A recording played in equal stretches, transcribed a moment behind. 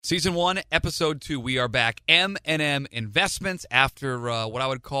Season 1, Episode 2. We are back. M&M Investments after what I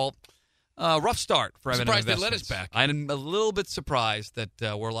would call a rough start for M&M Surprised Investments. they let us back. I'm a little bit surprised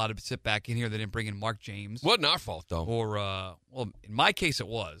that we're allowed to sit back in here. They didn't bring in Mark James. Wasn't our fault, though. Or, well, in my case, it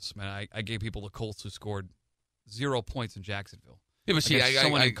was. I gave people the Colts who scored 0 points in Jacksonville. Yeah, but see,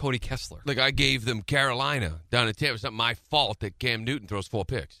 someone named Cody Kessler. Like, I gave them Carolina down in Tampa. It's not my fault that Cam Newton throws 4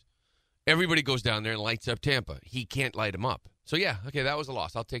 picks. Everybody goes down there and lights up Tampa. He can't light him up. So, yeah, okay, that was a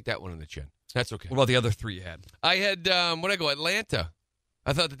loss. I'll take that one in the chin. That's okay. What about the other 3 you had? I had, where'd I go? Atlanta.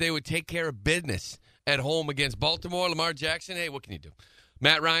 I thought that they would take care of business at home against Baltimore. Lamar Jackson, hey, what can you do?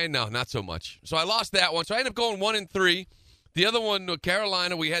 Matt Ryan, no, not so much. So I lost that one. So I ended up going 1-3. The other one,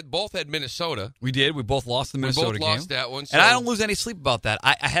 Carolina, we both had Minnesota. We did. We both lost the Minnesota game. We both lost that one. So. And I don't lose any sleep about that.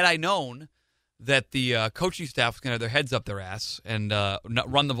 Had I known that the coaching staff was going to have their heads up their ass and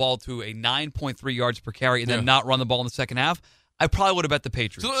not run the ball to a 9.3 yards per carry and then not run the ball in the second half, I probably would have bet the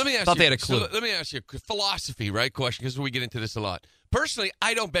Patriots. So let me ask Thought you, they had a clue. So let me ask you a philosophy, right, question, because we get into this a lot. Personally,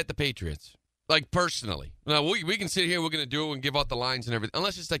 I don't bet the Patriots. Like, personally. Now, we can sit here, we're going to do it and give out the lines and everything,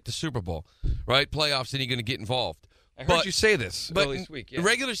 unless it's like the Super Bowl, right? Playoffs, and you're going to get involved. I heard you say this but early this week. Yeah. The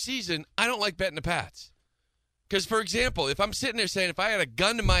regular season, I don't like betting the Pats. Because, for example, if I'm sitting there saying, if I had a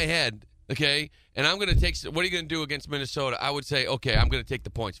gun to my head, okay, and I'm going to take, what are you going to do against Minnesota? I would say, okay, I'm going to take the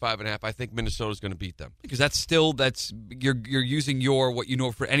points, 5.5. I think Minnesota's going to beat them. Because you're using what you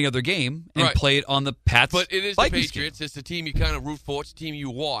know for any other game and Right. play it on the Pats. But it is Vikings the Patriots. game. It's the team you kind of root for. It's the team you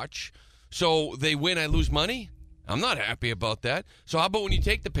watch. So they win, I lose money. I'm not happy about that. So how about when you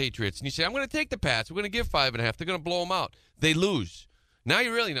take the Patriots and you say, I'm going to take the Pats. We're going to give 5.5. They're going to blow them out. They lose. Now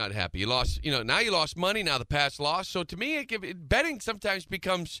you're really not happy. You lost. Now you lost money. Now the Pats lost. So to me, betting sometimes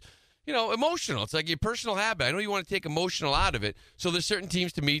becomes, emotional. It's like your personal habit. I know you want to take emotional out of it. So there's certain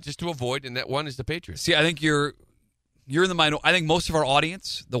teams to me just to avoid, and that one is the Patriots. See, I think you're in the minority. I think most of our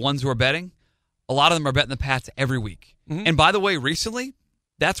audience, the ones who are betting, a lot of them are betting the Pats every week. Mm-hmm. And by the way, recently,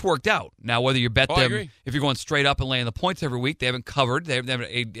 that's worked out. Now, whether you bet I them, agree. if you're going straight up and laying the points every week, they haven't covered. They have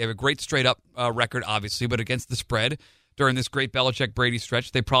a great straight up record, obviously, but against the spread during this great Belichick-Brady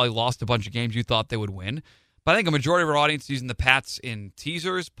stretch, they probably lost a bunch of games you thought they would win. But I think a majority of our audience is using the Pats in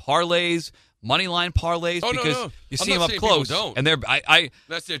teasers, parlays, money line parlays, because no. you I'm see not them up saying close. people don't. And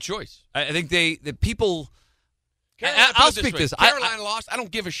That's their choice. I think the people. Carolina, I'll put it speak way. this. Carolina lost. I don't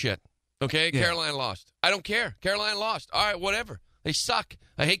give a shit. Okay, Yeah. Carolina lost. I don't care. Carolina lost. All right, whatever. They suck.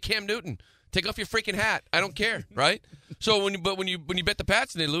 I hate Cam Newton. Take off your freaking hat. I don't care. Right? So when you bet the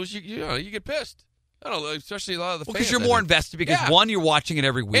Pats and they lose, you get pissed. I don't know, especially a lot of the fans. Because you're more invested. Because one, you're watching it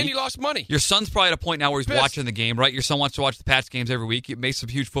every week, and you lost money. Your son's probably at a point now where he's Pissed. watching the game, right? Your son wants to watch the Pats games every week. Mason's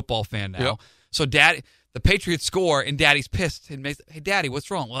a huge football fan now. Yep. So, the Patriots score, and Daddy's pissed. And Mason, hey, Daddy,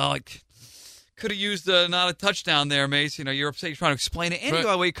 what's wrong? Well, could have used not a touchdown there, Mace. You're upset. You're trying to explain it. And Right.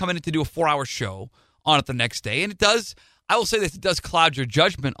 by the way, coming in to do a 4-hour show on it the next day. And it does, I will say this, it does cloud your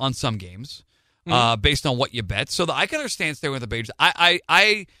judgment on some games based on what you bet. So I can understand staying with the Patriots.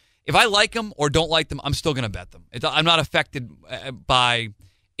 If I like them or don't like them, I'm still going to bet them. I'm not affected by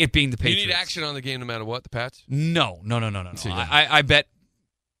it being the Patriots. You need action on the game no matter what, the Pats? No. See, I bet.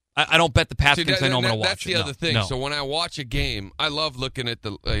 I don't bet the Pats See, because I know I'm going to watch that's it. the other thing. No. So when I watch a game, I love looking at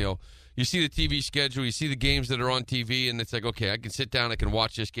you see the TV schedule, you see the games that are on TV, and it's like, okay, I can sit down, I can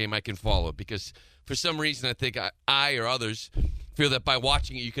watch this game, I can follow it. Because for some reason, I think I or others feel that by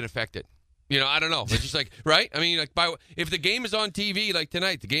watching it, you can affect it. I don't know. It's just like, right? I mean, if the game is on TV, like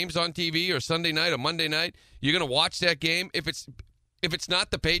tonight, the game's on TV or Sunday night or Monday night, you're going to watch that game. If it's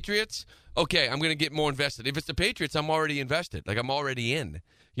not the Patriots, okay, I'm going to get more invested. If it's the Patriots, I'm already invested. Like, I'm already in.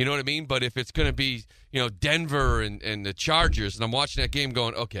 You know what I mean? But if it's going to be, Denver and the Chargers, and I'm watching that game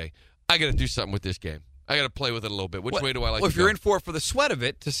going, okay, I got to do something with this game. I got to play with it a little bit. Which way do I like to go? If you're in for the sweat of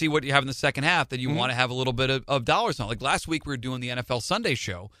it to see what you have in the second half, then you want to have a little bit of dollars on it. Like last week, we were doing the NFL Sunday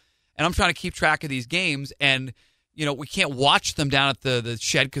show, and I'm trying to keep track of these games, and we can't watch them down at the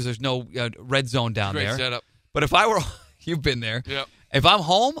shed because there's no red zone down Great there. setup. But if I were, you've been there. Yep. If I'm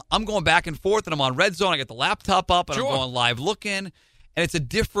home, I'm going back and forth, and I'm on red zone. I get the laptop up, and Sure. I'm going live looking. And it's a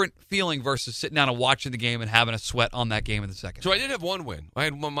different feeling versus sitting down and watching the game and having a sweat on that game in the second. So I did have one win. I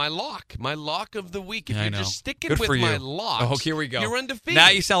had my lock of the week. If I you're know. just sticking Good with for you. my locks, Oh, here we go. You're undefeated. Now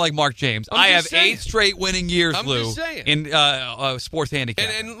you sound like Mark James. I'm I just have saying. 8 straight winning years, I'm Lou, just saying. in sports handicap.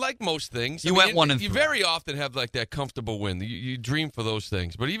 And like most things, You went 1 and 3. You very often have like that comfortable win. You dream for those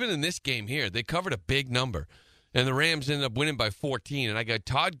things. But even in this game here, they covered a big number. And the Rams ended up winning by 14. And I got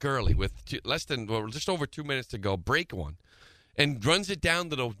Todd Gurley with just over 2 minutes to go, break one. and runs it down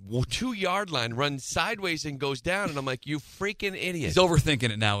to the 2-yard line, runs sideways and goes down. And I'm like, you freaking idiot. He's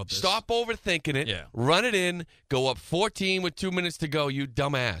overthinking it now with this. Stop overthinking it. Yeah. Run it in. Go up 14 with 2 minutes to go, you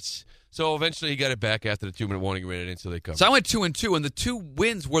dumbass. So eventually he got it back after the 2-minute warning, ran it in, so they covered. So I went 2-2, and the 2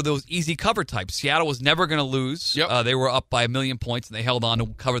 wins were those easy cover types. Seattle was never going to lose. Yep. They were up by 1 million points, and they held on to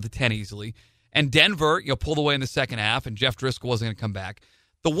cover the 10 easily. And Denver, pulled away in the second half, and Jeff Driscoll wasn't going to come back.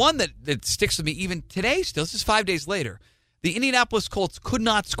 The one that sticks with me even today still, this is 5 days later, the Indianapolis Colts could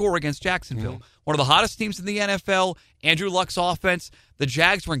not score against Jacksonville. Mm-hmm. One of the hottest teams in the NFL, Andrew Luck's offense. The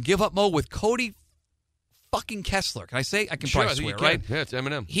Jags were in give-up mode with Cody fucking Kessler. Can I say? I can probably swear, right? Yeah, it's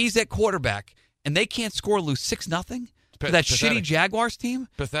Eminem. He's at quarterback, and they can't score, lose 6-0 to that Pathetic. shitty Jaguars team?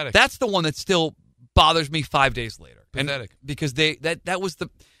 Pathetic. That's the one that still bothers me 5 days later. Pathetic. Because that was the...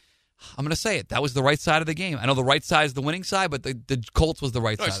 I'm going to say it. That was the right side of the game. I know the right side is the winning side, but the Colts was the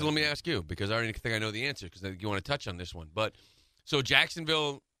right All right, side. so let me ask you, because I already think I know the answer, because you want to touch on this one. But so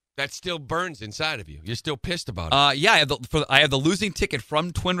Jacksonville, that still burns inside of you. You're still pissed about it. Yeah, I have the losing ticket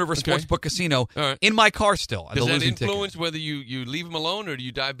from Twin River Sportsbook Casino right. in my car still. Does the that losing influence ticket. whether you leave them alone, or do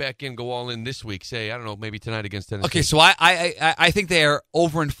you dive back in, go all in this week? Say, I don't know, maybe tonight against Tennessee. Okay, so I think they are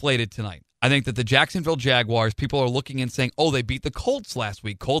overinflated tonight. I think that the Jacksonville Jaguars, people are looking and saying, oh, they beat the Colts last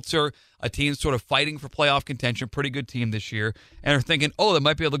week. Colts are a team sort of fighting for playoff contention, pretty good team this year, and are thinking, oh, they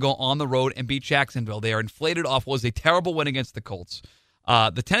might be able to go on the road and beat Jacksonville. They are inflated off what was a terrible win against the Colts.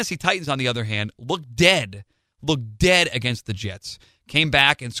 The Tennessee Titans, on the other hand, looked dead against the Jets. Came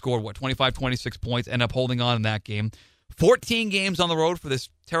back and scored, 25, 26 points, ended up holding on in that game. 14 games on the road for this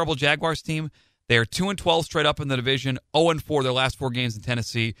terrible Jaguars team. They are 2-12 straight up in the division, 0-4 their last 4 games in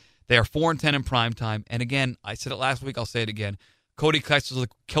Tennessee. They are 4-10 in primetime. And again, I said it last week, I'll say it again. Cody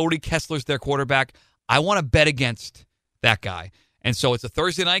Kessler's their quarterback. I want to bet against that guy. And so it's a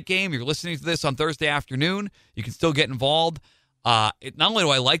Thursday night game. You're listening to this on Thursday afternoon. You can still get involved. Not only do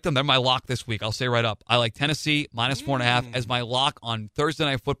I like them, they're my lock this week. I'll say right up. I like Tennessee minus 4.5 as my lock on Thursday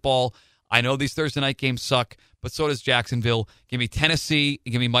Night Football. I know these Thursday night games suck, but so does Jacksonville. Give me Tennessee.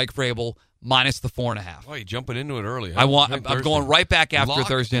 Give me Mike Vrabel minus the 4.5. Oh, you're jumping into it early. I'm going right back after Lock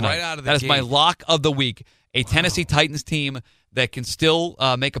Thursday night. right out of the That is my gate. lock of the week. A Tennessee Titans team that can still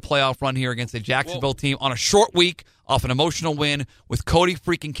make a playoff run here against a Jacksonville team on a short week off an emotional win with Cody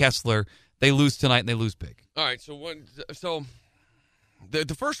freaking Kessler. They lose tonight and they lose big. All right, so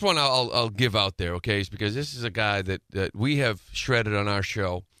the first one I'll give out there, okay, is because this is a guy that we have shredded on our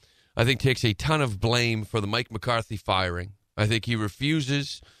show. I think takes a ton of blame for the Mike McCarthy firing. I think he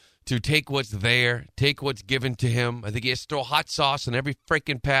refuses to take what's there, take what's given to him. I think he has to throw hot sauce on every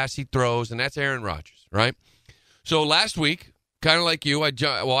freaking pass he throws, and that's Aaron Rodgers, right? So last week, kind of like you,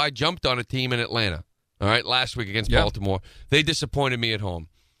 I jumped on a team in Atlanta, all right, last week against Baltimore. They disappointed me at home.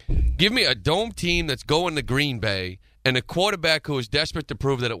 Give me a dome team that's going to Green Bay and a quarterback who is desperate to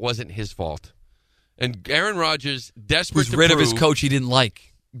prove that it wasn't his fault. And Aaron Rodgers, desperate Who's to rid prove, of his coach he didn't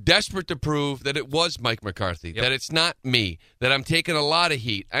like. desperate to prove that it was Mike McCarthy, that it's not me, that I'm taking a lot of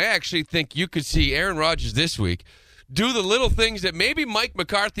heat. I actually think you could see Aaron Rodgers this week do the little things that maybe Mike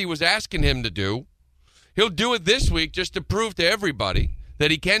McCarthy was asking him to do. He'll do it this week just to prove to everybody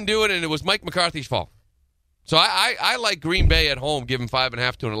that he can do it, and it was Mike McCarthy's fault. So I like Green Bay at home, giving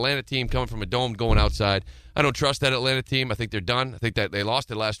 5.5 to an Atlanta team coming from a dome going outside. I don't trust that Atlanta team. I think they're done. I think that they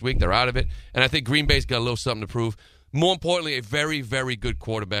lost it last week. They're out of it. And I think Green Bay's got a little something to prove. More importantly, a very, very good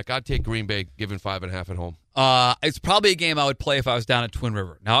quarterback. I'd take Green Bay giving 5.5 at home. It's probably a game I would play if I was down at Twin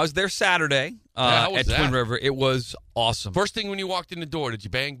River. Now, I was there Saturday at Twin River. It was awesome. First thing when you walked in the door, did you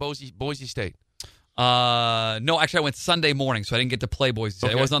bang Boise State? No, actually, I went Sunday morning, so I didn't get to play Boise State.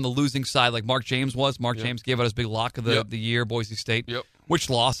 Okay. I wasn't on the losing side like Mark James was. Mark James gave out his big lock of the year, Boise State, which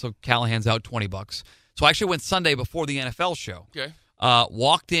lost, so Callahan's out $20. So I actually went Sunday before the NFL show. Okay.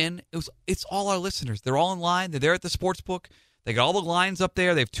 Walked in. It's all our listeners. They're all in line. They're there at the sports book. They got all the lines up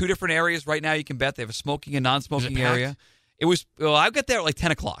there. They have 2 different areas right now you can bet. They have a smoking and non-smoking area. It was. Well, I got there at like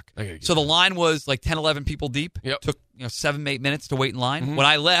 10 o'clock. So the line was like 10, 11 people deep. Yep. Took 7, 8 minutes to wait in line. Mm-hmm. When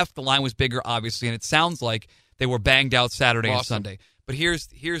I left, the line was bigger, obviously, and it sounds like they were banged out Saturday and Awesome. Sunday. But here's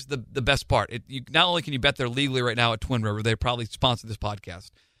the best part. Not only can you bet there legally right now at Twin River, they probably sponsored this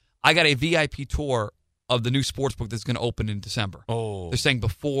podcast. I got a VIP tour of the new sports book that's going to open in December. Oh. They're saying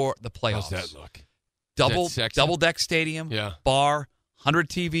before the playoffs. How's that look? Double deck stadium, Yeah. bar, 100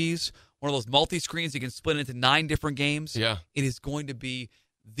 TVs, one of those multi-screens you can split into 9 different games. Yeah. It is going to be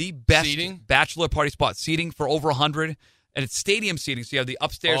the best Seating? bachelor party spot. Seating for over 100. And it's stadium seating, so you have the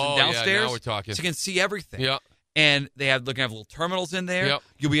upstairs and downstairs. Yeah, now we're talking. So you can see everything. Yeah. And they're going to have little terminals in there. Yep.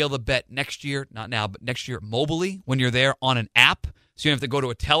 You'll be able to bet next year, not now, but next year, mobily when you're there on an app. So you don't have to go to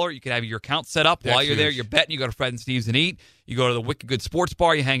a teller. You can have your account set up while you're there. huge. You're betting. You go to Fred and Steve's and eat. You go to the Wicked Good Sports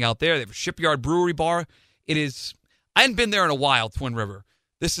Bar. You hang out there. They have a Shipyard Brewery Bar. It is. I hadn't been there in a while, Twin River.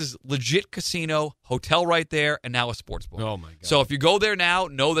 This is legit casino, hotel right there, and now a sports bar. Oh, my God. So if you go there now,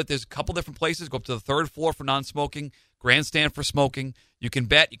 know that there's a couple different places. Go up to the third floor for non-smoking, grandstand for smoking. You can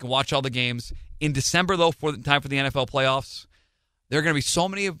bet. You can watch all the games. In December, though, for the time for the NFL playoffs, there are going to be so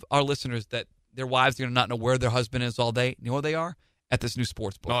many of our listeners that their wives are going to not know where their husband is all day. You know where they are? At this new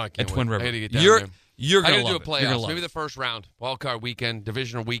sports bar I can't at Twin wait. River. I gotta get down You're there. you're I going to gotta love do a it. You're gonna playoffs. love Maybe it. the first round, wild card weekend,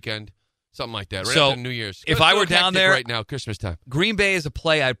 divisional weekend, something like that. Right So, after New Year's. if It's I a were little down hectic there- right now, Christmas time. Green Bay is a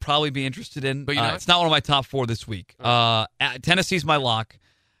play I'd probably be interested in. But you're not? It's not one of my top 4 this week. Tennessee's my lock.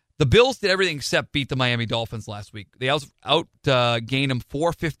 The Bills did everything except beat the Miami Dolphins last week. They gained them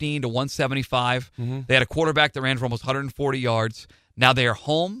 415 to 175. They had a quarterback that ran for almost 140 yards. Now they are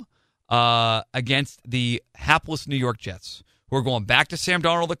home against the hapless New York Jets, who are going back to Sam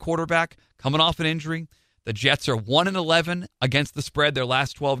Darnold, the quarterback, coming off an injury. The Jets are 1-11 against the spread their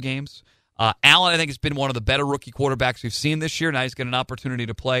last 12 games. Allen, I think, has been one of the better rookie quarterbacks we've seen this year. Now he's got an opportunity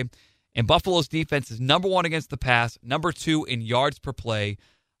to play. And Buffalo's defense is number 1 against the pass, number 2 in yards per play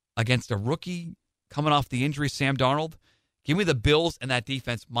against a rookie coming off the injury, Sam Darnold. Give me the Bills and that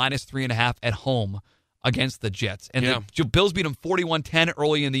defense minus 3.5 at home against the Jets. And the Bills beat them 41-10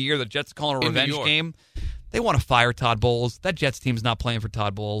 early in the year. The Jets calling a In New revenge York. game. They want to fire Todd Bowles. That Jets team's not playing for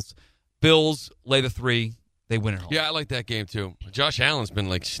Todd Bowles. Bills lay the 3. They win at home. Yeah, I like that game too. Josh Allen's been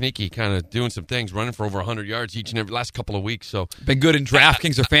like sneaky, kind of doing some things, running for over 100 yards each and every last couple of weeks. So Been good in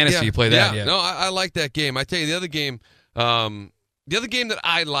DraftKings or fantasy. Yeah, You play that. Yeah, no, I like that game. I tell you, the other game that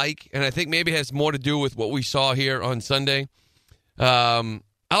I like, and I think maybe has more to do with what we saw here on Sunday. I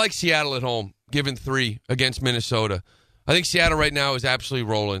like Seattle at home, giving 3 against Minnesota. I think Seattle right now is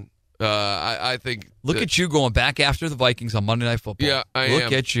absolutely rolling. I think. Look at you going back after the Vikings on Monday Night Football. Yeah, I am.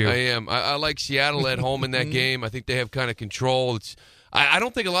 Look at you. I am. I like Seattle at home in that game. I think they have kind of control. I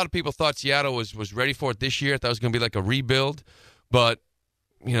don't think a lot of people thought Seattle was ready for it this year. I thought it was going to be like a rebuild. But,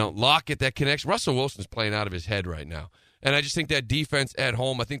 Lockett, that connection. Russell Wilson's playing out of his head right now. And I just think that defense at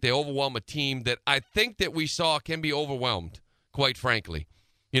home, I think they overwhelm a team that I think that we saw can be overwhelmed, quite frankly.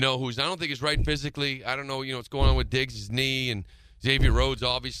 Who's I don't think is right physically. I don't know, what's going on with Diggs' knee and Xavier Rhodes,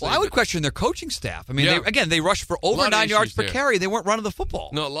 obviously. Well, I would question their coaching staff. I mean, Yeah. they rushed for A lot over of 9 yards issues per there. carry. They weren't running the football.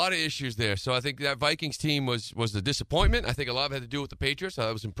 No, a lot of issues there. So I think that Vikings team was a disappointment. I think a lot of it had to do with the Patriots.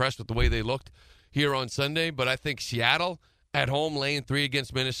 I was impressed with the way they looked here on Sunday. But I think Seattle at home laying 3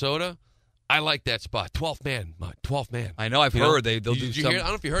 against Minnesota, I like that spot. 12th man. I know. I've heard they'll do Did you some. hear? I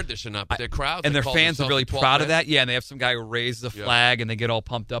don't know if you heard this or not, but their crowds And their call fans are themselves really the 12th proud of man. that. Yeah, and they have some guy who raised the flag, and they get all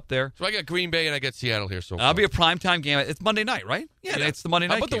pumped up there. So I got Green Bay and I got Seattle here. So That'll be a primetime game. It's Monday night, right? Yeah, it's the Monday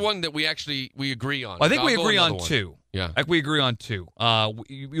night How about game. the one that we agree on? Well, I think we I'll go agree on another one. 2. Yeah. I think we agree on 2.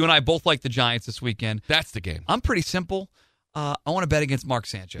 You and I both like the Giants this weekend. That's the game. I'm pretty simple. I want to bet against Mark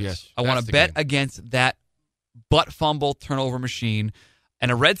Sanchez. Yes, I want that's to the bet game. against that butt fumble turnover machine. And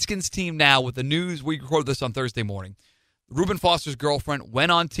a Redskins team now with the news, we recorded this on Thursday morning. Reuben Foster's girlfriend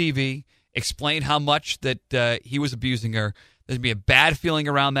went on TV, explained how much that he was abusing her. There's going to be a bad feeling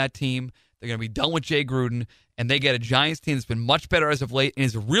around that team. They're going to be done with Jay Gruden, and they get a Giants team that's been much better as of late and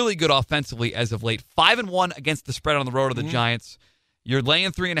is really good offensively as of late. 5-1 against the spread on the road of the Giants. You're laying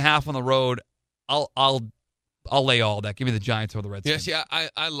 3.5 on the road. I'll lay all that. Give me the Giants over the Redskins. Yes, yeah,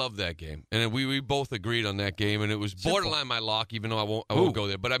 I love that game, and we both agreed on that game, and it was borderline my lock, even though I won't go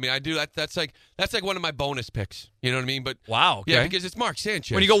there. But I mean, I do that. That's like one of my bonus picks. You know what I mean? But Wow. Okay. yeah, because it's Mark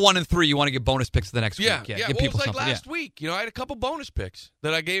Sanchez. When you go 1-3, you want to get bonus picks the next yeah, week. yeah. Give Well, people it was like something. last week. I had a couple bonus picks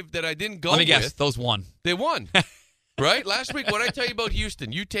that I didn't go Let me with. guess. Those won. They won. Right? Last week, what did I tell you about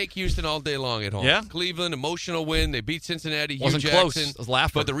Houston? You take Houston all day long at home. Yeah. Cleveland, emotional win. They beat Cincinnati. Hugh Wasn't Jackson. close. I was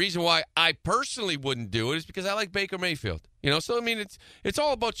laughing. But the reason why I personally wouldn't do it is because I like Baker Mayfield. So I mean, it's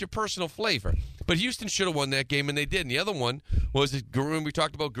all about your personal flavor. But Houston should have won that game, and they did. And the other one was when we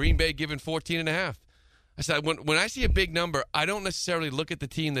talked about Green Bay giving 14.5. I said, when I see a big number, I don't necessarily look at the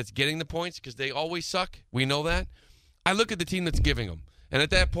team that's getting the points because they always suck. We know that. I look at the team that's giving them. And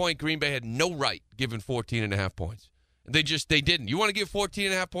at that point, Green Bay had no right giving 14.5 points. They didn't. You want to give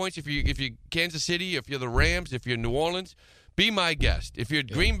 14.5 points if you're Kansas City, if you're the Rams, if you're New Orleans, be my guest. If you're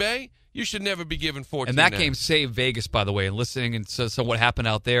Green Bay, you should never be given 14. And that game saved Vegas, by the way. And listening and so what happened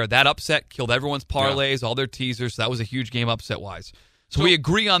out there, that upset killed everyone's parlays, all their teasers. So that was a huge game upset-wise. So we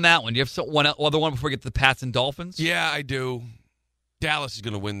agree on that one. Do you have one other one before we get to the Pats and Dolphins? Yeah, I do. Dallas is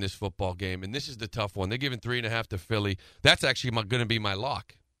going to win this football game, and this is the tough one. They're giving 3.5 to Philly. That's actually going to be my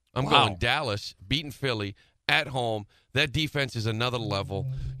lock. I'm going Dallas, beating Philly at home. That defense is another level.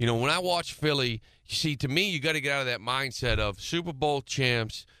 You know, when I watch Philly, you see, to me, you got to get out of that mindset of Super Bowl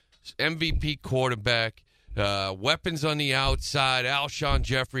champs, MVP quarterback, weapons on the outside, Alshon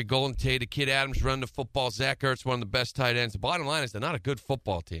Jeffrey, Golden Tate, Kid Adams run the football, Zach Ertz, one of the best tight ends. The bottom line is they're not a good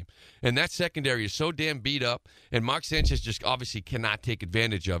football team. And that secondary is so damn beat up, and Mark Sanchez just obviously cannot take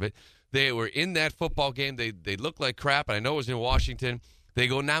advantage of it. They were in that football game. They looked like crap, and I know it was in Washington. They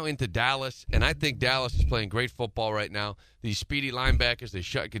go now into Dallas, and I think Dallas is playing great football right now. These speedy linebackers,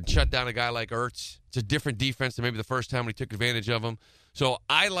 they can shut down a guy like Ertz. It's a different defense than maybe the first time we took advantage of him. So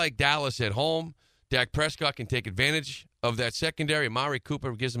I like Dallas at home. Dak Prescott can take advantage of that secondary. Amari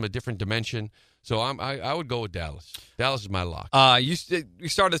Cooper gives them a different dimension. So I would go with Dallas. Dallas is my lock. You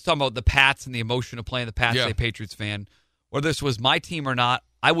started talking about the Pats and the emotion of playing the Pats. Yeah. As a Patriots fan. Whether this was my team or not,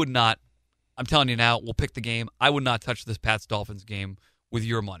 I would not. I'm telling you now, we'll pick the game. I would not touch this Pats-Dolphins game with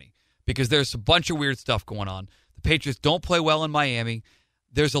your money because there's a bunch of weird stuff going on. The Patriots don't play well in Miami.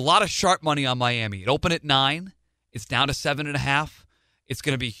 There's a lot of sharp money on Miami. It opened at 9. It's down to 7.5. It's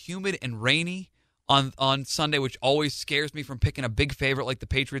going to be humid and rainy on Sunday, which always scares me from picking a big favorite like the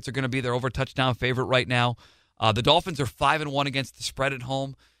Patriots are going to be. They're over touchdown favorite right now. The Dolphins are 5-1 against the spread at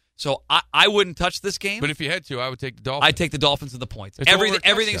home. So I wouldn't touch this game. But if you had to, I would take the Dolphins. I'd take the Dolphins and the points. Everything's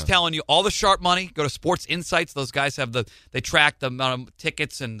Everything's telling you all the sharp money. Go to Sports Insights. Those guys have they track the amount of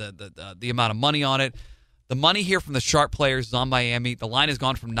tickets and the amount of money on it. The money here from the sharp players is on Miami. The line has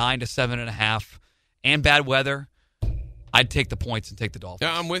gone from 9 to 7.5. And bad weather. I'd take the points and take the Dolphins.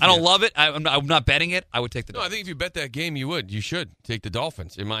 Yeah, I'm with you. I don't you. love it. I'm not betting it. I would take the Dolphins. No, I think if you bet that game, you should take the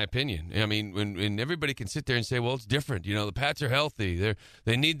Dolphins, in my opinion. I mean, when everybody can sit there and say, well, it's different. You know, the Pats are healthy.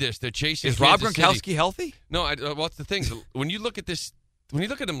 They need this. They're chasing Is Rob Kansas Gronkowski City. healthy? No, what's the thing? When you look at this, when you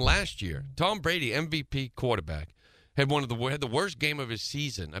look at him last year, Tom Brady, MVP quarterback, had the worst game of his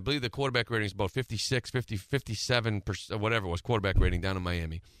season. I believe the quarterback rating is about 56, 50, 57%, whatever it was, quarterback rating down in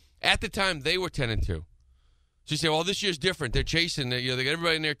Miami. At the time, they were 10-2. So you say, well, this year's different. They're chasing. They got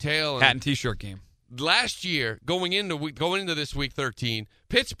everybody in their tail. Hat and T-shirt game. Last year, going into this week 13,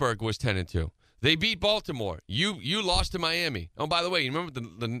 Pittsburgh was 10-2. They beat Baltimore. You lost to Miami. Oh, by the way, you remember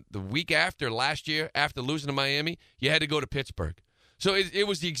the week after last year, after losing to Miami, you had to go to Pittsburgh. So it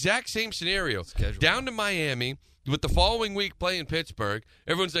was the exact same scenario. Schedule. Down to Miami, with the following week playing Pittsburgh.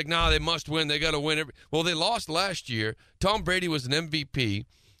 Everyone's like, nah, they must win. They got to win. Well, they lost last year. Tom Brady was an MVP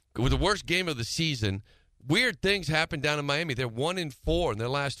with the worst game of the season. Weird things happened down in Miami. They're 1-4 in their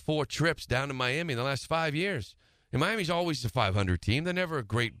last 4 trips down to Miami in the last 5 years. And Miami's always a 500 team. They're never a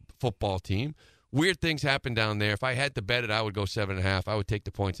great football team. Weird things happen down there. If I had to bet it, I would go 7.5. I would take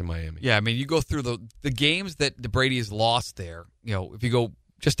the points in Miami. Yeah, I mean, you go through the games that Brady has lost there. You know, if you go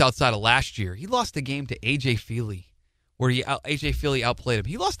just outside of last year, he lost the game to A.J. Feely, where A.J. Feely outplayed him.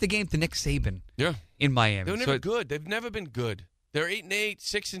 He lost the game to Nick Saban. Yeah, in Miami. They're never good. They've never been good. They're 8-8,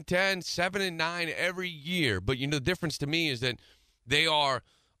 6-10, 7-9 every year. But you know, the difference to me is that they are,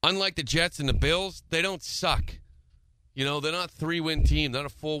 unlike the Jets and the Bills, they don't suck. You know, they're not a 3-win team, not a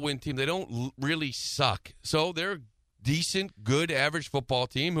 4-win team. They don't really suck. So they're a decent, good, average football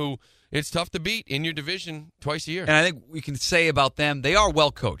team who it's tough to beat in your division twice a year. And I think we can say about them, they are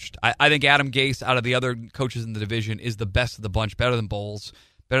well coached. I think Adam Gase, out of the other coaches in the division, is the best of the bunch, better than Bowles.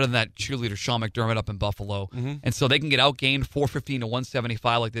 Better than that cheerleader Sean McDermott up in Buffalo. Mm-hmm. And so they can get outgained 415 to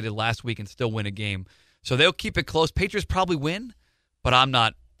 175 like they did last week and still win a game. So they'll keep it close. Patriots probably win, but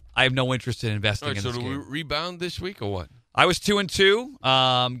I have no interest in investing in this game. So do we rebound this week or what? I was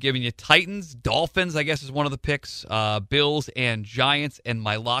 2-2, giving you Titans. Dolphins, I guess, is one of the picks. Bills and Giants, and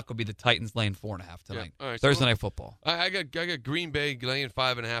my lock will be the Titans laying 4.5 tonight. Yeah. All right, Thursday Night Football. I got Green Bay laying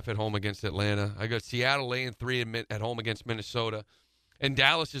 5.5 at home against Atlanta. I got Seattle laying 3 at home against Minnesota. And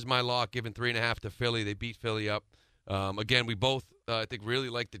Dallas is my lock, giving 3.5 to Philly. They beat Philly up. Again, we both, I think, really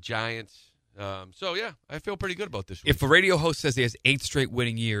like the Giants. So, yeah, I feel pretty good about this week. If a radio host says he has 8 straight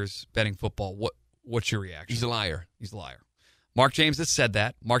winning years betting football, what's your reaction? He's a liar. He's a liar. Mark James has said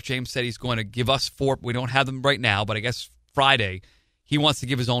that. Mark James said he's going to give us 4. We don't have them right now, but I guess Friday he wants to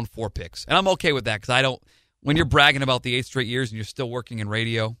give his own 4 picks. And I'm okay with that because when you're bragging about the 8 straight years and you're still working in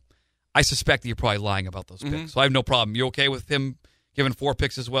radio, I suspect that you're probably lying about those picks. So I have no problem. You okay with him giving 4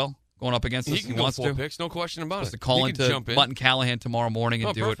 picks as well, going up against us? He can go 4 picks, no question about it. To call into Mutton Callahan tomorrow morning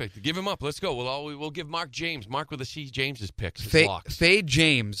and do perfect. It. Give him up. Let's go. We'll give Mark with a C, James's picks. Fade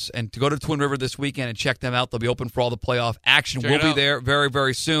James, and to go to Twin River this weekend and check them out. They'll be open for all the playoff action. We'll be there very,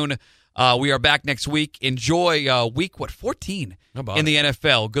 very soon. We are back next week. Enjoy week 14 in the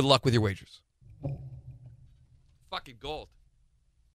NFL. Good luck with your wagers. Fucking gold.